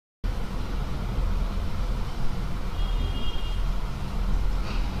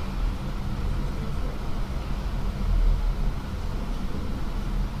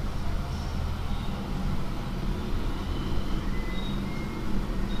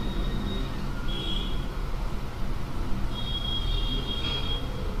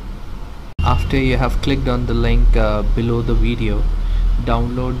After you have clicked on the link below the video,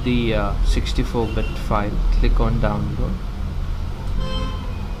 download the 64-bit file. Click on download.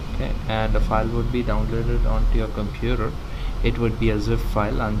 Okay, and the file would be downloaded onto your computer. It would be a zip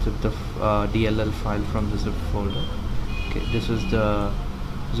file. Unzip the DLL file from the zip folder. Okay, this is the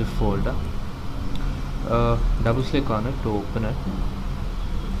zip folder. Double click on it to open it.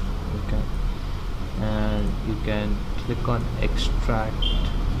 Okay, and you can click on extract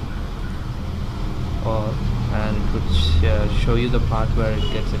all, and it would show you the part where it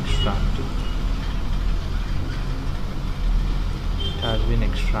gets extracted. It has been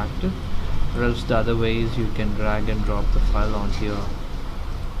extracted. Or else the other way is you can drag and drop the file onto your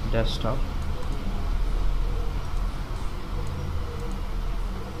desktop.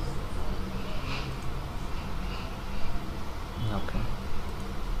 Okay.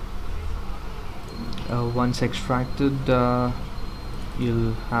 Once extracted,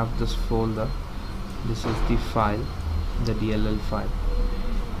 you'll have this folder. This is the file, the DLL file,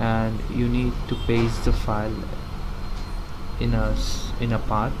 and you need to paste the file in a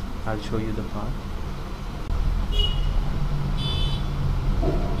path. I'll show you the path.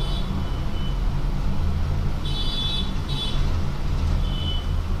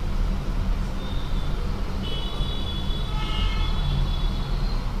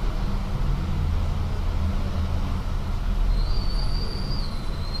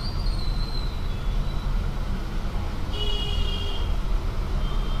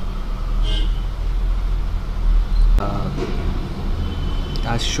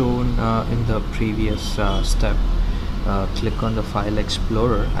 As shown in the previous step, click on the file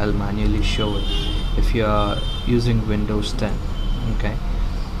explorer. I'll manually show it if you are using Windows 10, okay,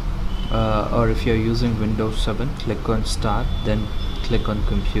 or if you're using Windows 7, click on start, then click on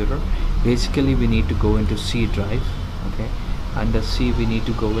computer. Basically we need to go into C drive. Okay, under C we need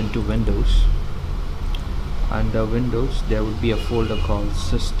to go into Windows. Under Windows there would be a folder called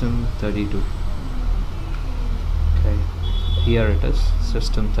System32. Okay, here it is,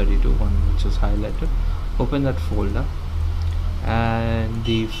 System32, one which is highlighted. Open that folder, and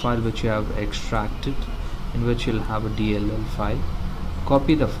the file which you have extracted, in which you'll have a DLL file.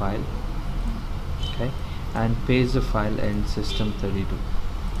 Copy the file, okay, and paste the file in System32.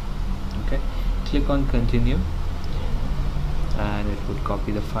 Okay, click on continue, and it would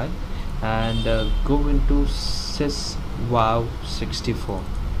copy the file, and go into syswow64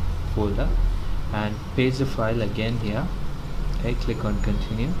 folder and paste the file again here. Okay, click on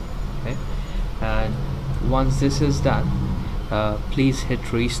continue. Okay, and once this is done, please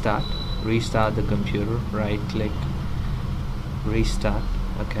hit restart the computer. Right click, restart.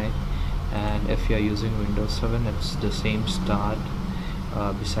 Okay, and if you are using Windows 7, it's the same start.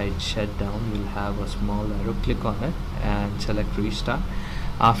 Besides shutdown, you'll have a small arrow. Click on it and select restart.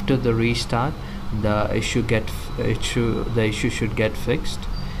 After the restart, the issue should get fixed.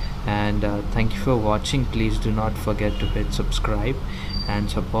 And thank you for watching. Please do not forget to hit subscribe and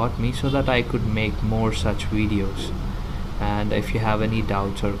support me so that I could make more such videos. And if you have any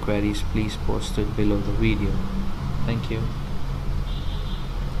doubts or queries, please post it below the video. Thank you.